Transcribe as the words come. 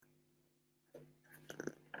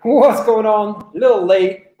What's going on? A little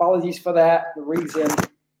late. Apologies for that. The reason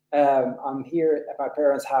I'm here at my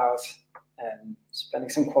parents' house and spending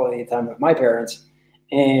some quality time with my parents,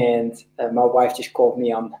 and my wife just called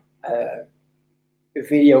me on a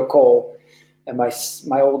video call, and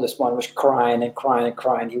my oldest one was crying and crying and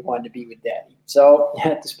crying. He wanted to be with daddy, so I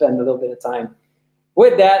had to spend a little bit of time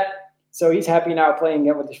with that. So he's happy now playing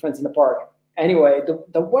with his friends in the park. Anyway,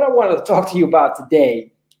 the what I wanted to talk to you about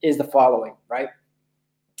today is the following, right?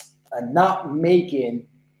 Not making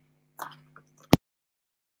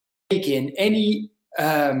any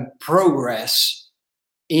progress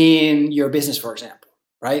in your business, for example,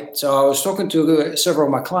 right? So I was talking to several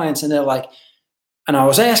of my clients, and they're like, and I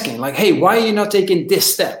was asking, like, hey, why are you not taking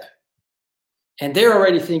this step? And they're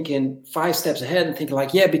already thinking 5 steps ahead and thinking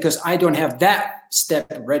like, yeah, because I don't have that step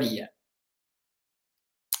ready yet.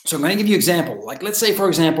 So I'm going to give you an example. Like, let's say, for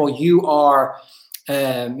example, you are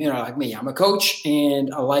like me, I'm a coach,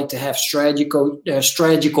 and I like to have strategy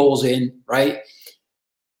goals in, right?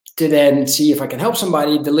 To then see if I can help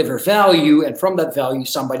somebody deliver value, and from that value,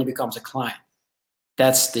 somebody becomes a client.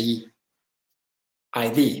 That's the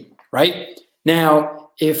idea, right?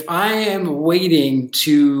 Now, if I am waiting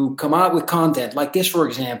to come out with content like this, for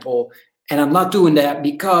example, and I'm not doing that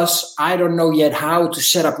because I don't know yet how to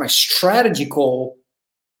set up my strategy goal,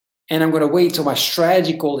 and I'm going to wait till my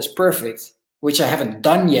strategy goal is perfect, which I haven't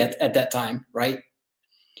done yet at that time, right?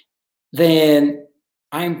 Then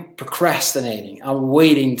I'm procrastinating. I'm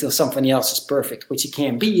waiting till something else is perfect, which it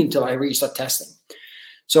can't be until I really start testing.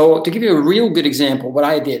 So to give you a real good example, what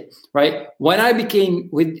I did, right? When I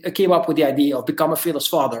came up with the idea of become a fearless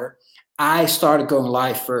father, I started going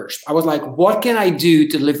live first. I was like, what can I do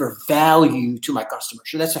to deliver value to my customers?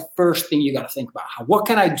 So that's the first thing you got to think about. What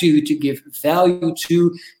can I do to give value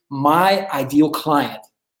to my ideal client?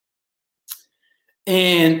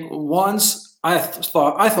 And once I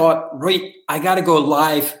thought, right, I got to go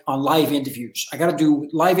live on live interviews. I got to do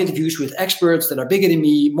live interviews with experts that are bigger than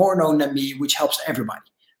me, more known than me, which helps everybody,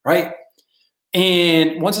 right?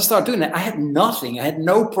 And once I started doing that, I had nothing. I had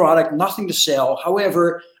no product, nothing to sell.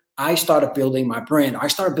 However, I started building my brand. I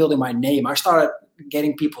started building my name. I started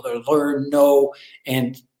getting people to learn, know,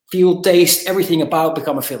 and feel, taste everything about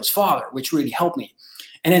Become a Fearless Father, which really helped me.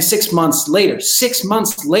 And then 6 months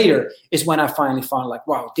later is when I finally found like,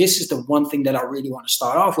 wow, this is the one thing that I really want to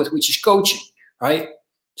start off with, which is coaching, right?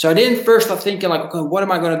 So I didn't first start thinking like, okay, what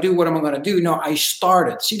am I going to do? What am I going to do? No, I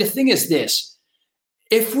started. See, the thing is this,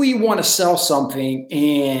 if we want to sell something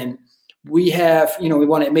and we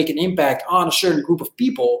want to make an impact on a certain group of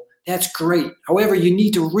people, that's great. However, you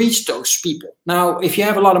need to reach those people. Now, if you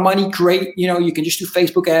have a lot of money, great. You can just do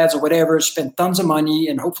Facebook ads or whatever, spend tons of money,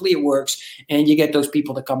 and hopefully it works. And you get those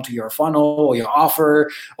people to come to your funnel or your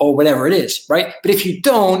offer or whatever it is, right? But if you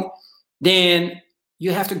don't, then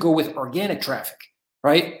you have to go with organic traffic,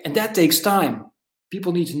 right? And that takes time.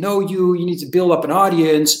 People need to know you. You need to build up an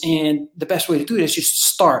audience. And the best way to do it is just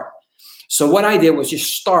start. So what I did was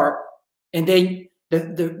just start, and then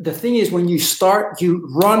the thing is, when you start, you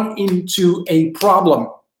run into a problem,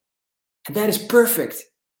 and that is perfect.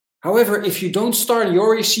 However, if you don't start, you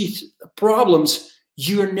already see problems,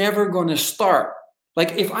 you're never going to start.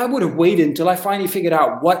 Like if I would have waited until I finally figured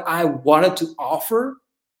out what I wanted to offer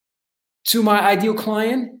to my ideal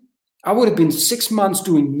client, I would have been 6 months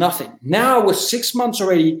doing nothing. Now I was 6 months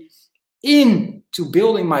already into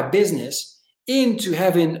building my business, into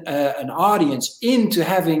having an audience, into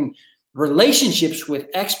having relationships with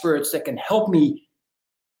experts that can help me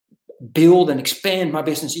build and expand my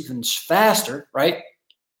business even faster, right?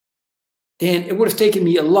 Then it would have taken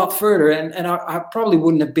me a lot further, and I probably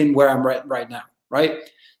wouldn't have been where I'm right now, right?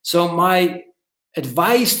 So my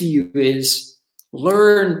advice to you is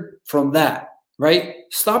learn from that, right?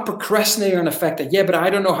 Stop procrastinating on the fact that, yeah, but I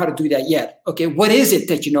don't know how to do that yet. Okay, what is it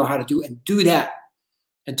that you know how to do? And do that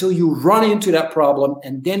until you run into that problem,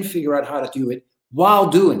 and then figure out how to do it while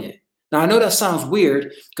doing it. Now, I know that sounds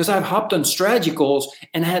weird because I've hopped on strategy goals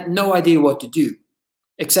and had no idea what to do,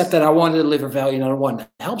 except that I wanted to deliver value and I wanted to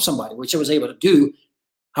help somebody, which I was able to do.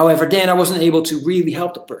 However, then I wasn't able to really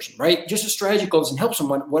help the person, right? Just a strategy goal doesn't help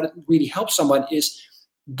someone. What really helps someone is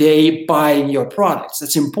they buy your products.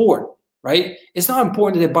 That's important, right? It's not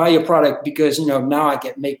important that they buy your product because, now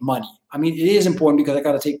I make money. I mean, it is important because I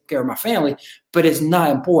got to take care of my family, but it's not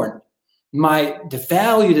important. The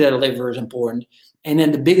value that I deliver is important. And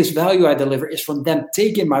then the biggest value I deliver is from them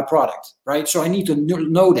taking my product, right? So I need to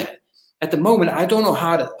know that. At the moment, I don't know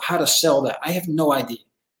how to sell that. I have no idea.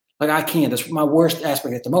 Like I can't. That's my worst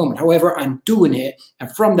aspect at the moment. However, I'm doing it,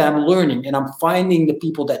 and from that I'm learning, and I'm finding the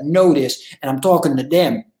people that know this, and I'm talking to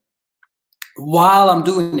them. while I'm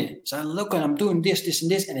doing it. So I look and I'm doing this, this,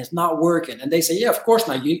 and this, and it's not working. And they say, yeah, of course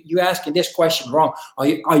not. You asking this question wrong. Are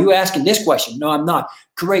you asking this question? No, I'm not.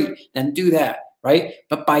 Great, then do that, right?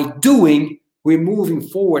 But by doing, we're moving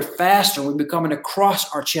forward faster. We're becoming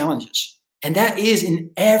across our challenges. And that is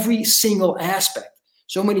in every single aspect.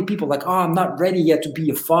 So many people like, oh, I'm not ready yet to be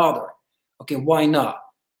a father. Okay, why not?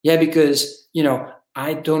 Yeah, because,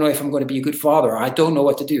 I don't know if I'm going to be a good father. I don't know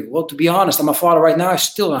what to do. Well, to be honest, I'm a father right now. I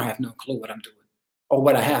still don't have no clue what I'm doing or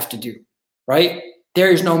what I have to do, right? There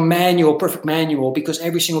is no manual, perfect manual, because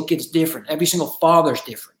every single kid is different. Every single father is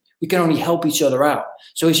different. We can only help each other out.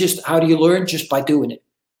 So it's just, how do you learn? Just by doing it.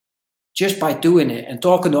 Just by doing it and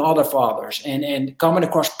talking to other fathers and coming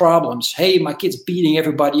across problems. Hey, my kid's beating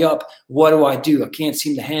everybody up. What do? I can't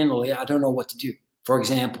seem to handle it. I don't know what to do. For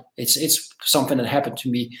example, it's something that happened to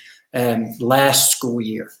me last school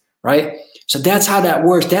year, right? So that's how that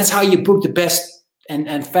works. That's how you book the best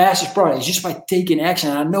and fastest product. It's just by taking action.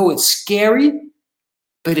 And I know it's scary,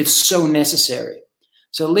 but it's so necessary.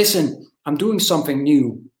 So listen, I'm doing something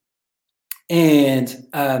new. And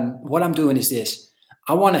what I'm doing is this.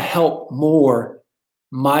 I want to help more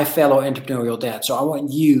my fellow entrepreneurial dads. So I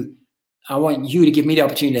want you to give me the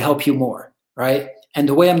opportunity to help you more, right? And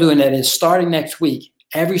the way I'm doing that is starting next week,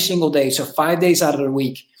 every single day. So 5 days out of the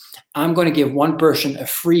week, I'm going to give one person a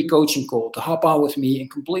free coaching call to hop on with me, and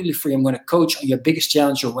completely free. I'm going to coach on your biggest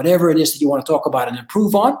challenge or whatever it is that you want to talk about and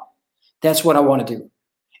improve on. That's what I want to do.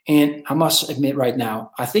 And I must admit right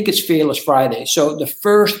now, I think it's Fearless Friday. So the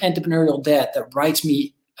first entrepreneurial dad that writes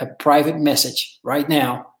me a private message right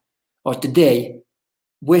now or today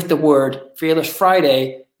with the word Fearless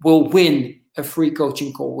Friday will win a free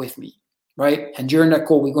coaching call with me, right? And during that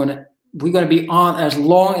call, we're gonna be on as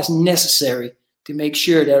long as necessary to make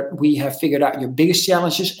sure that we have figured out your biggest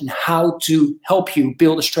challenges and how to help you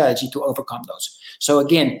build a strategy to overcome those. So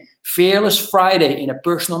again, Fearless Friday in a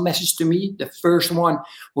personal message to me. The first one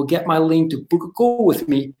will get my link to book a call with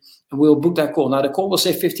me, and we'll book that call. Now, the call will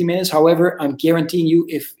say 15 minutes. However, I'm guaranteeing you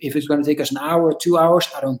if it's going to take us an hour or 2 hours,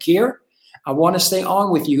 I don't care. I want to stay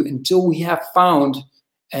on with you until we have found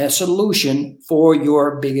a solution for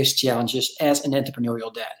your biggest challenges as an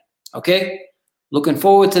entrepreneurial dad. Okay? Looking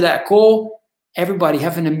forward to that call. Everybody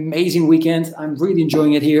have an amazing weekend. I'm really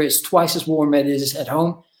enjoying it here. It's twice as warm as it is at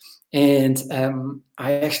home. And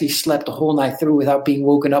I actually slept the whole night through without being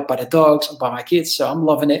woken up by the dogs or by my kids. So I'm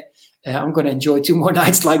loving it. I'm going to enjoy 2 more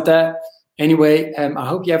nights like that. Anyway, I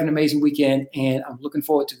hope you have an amazing weekend. And I'm looking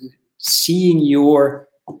forward to seeing your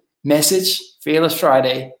message, Fearless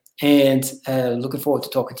Friday. And looking forward to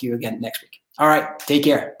talking to you again next week. All right. Take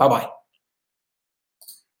care. Bye-bye.